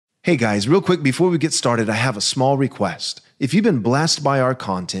Hey guys, real quick before we get started, I have a small request. If you've been blessed by our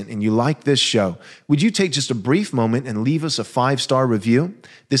content and you like this show, would you take just a brief moment and leave us a 5-star review?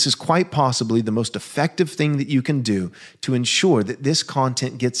 This is quite possibly the most effective thing that you can do to ensure that this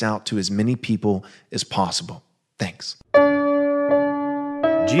content gets out to as many people as possible. Thanks.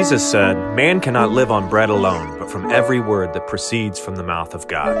 Jesus said, "Man cannot live on bread alone, but from every word that proceeds from the mouth of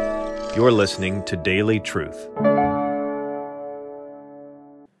God." You're listening to Daily Truth.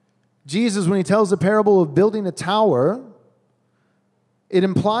 Jesus, when he tells the parable of building a tower, it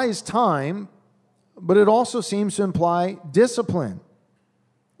implies time, but it also seems to imply discipline,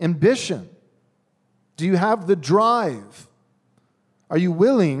 ambition. Do you have the drive? Are you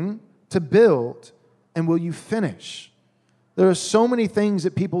willing to build, and will you finish? There are so many things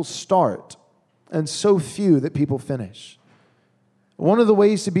that people start and so few that people finish. One of the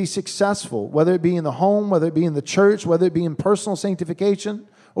ways to be successful, whether it be in the home, whether it be in the church, whether it be in personal sanctification,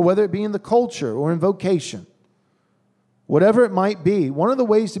 or whether it be in the culture or in vocation, whatever it might be, one of the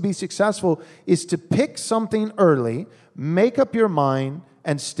ways to be successful is to pick something early, make up your mind,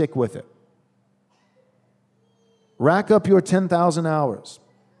 and stick with it. Rack up your 10,000 hours.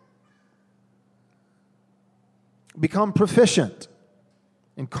 Become proficient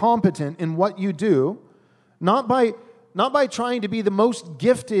and competent in what you do, not by trying to be the most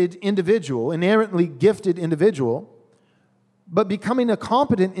gifted individual, inherently gifted individual, but becoming a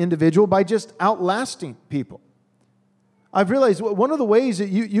competent individual by just outlasting people. I've realized one of the ways that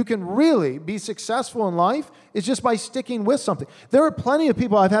you can really be successful in life is just by sticking with something. There are plenty of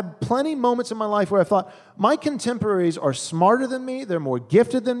people, I've had plenty of moments in my life where I thought, my contemporaries are smarter than me, they're more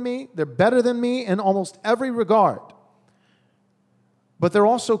gifted than me, they're better than me in almost every regard. But they're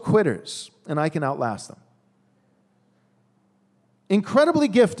also quitters, and I can outlast them. Incredibly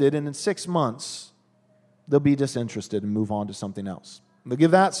gifted, and in 6 months, they'll be disinterested and move on to something else. They'll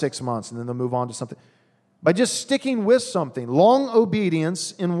give that 6 months, and then they'll move on to something. By just sticking with something, long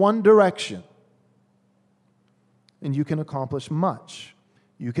obedience in one direction, and you can accomplish much.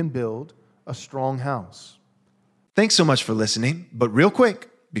 You can build a strong house. Thanks so much for listening, but real quick,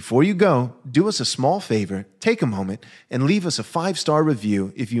 before you go, do us a small favor, take a moment, and leave us a 5-star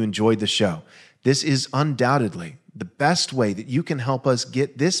review if you enjoyed the show. This is undoubtedly the best way that you can help us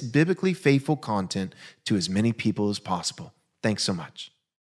get this biblically faithful content to as many people as possible. Thanks so much.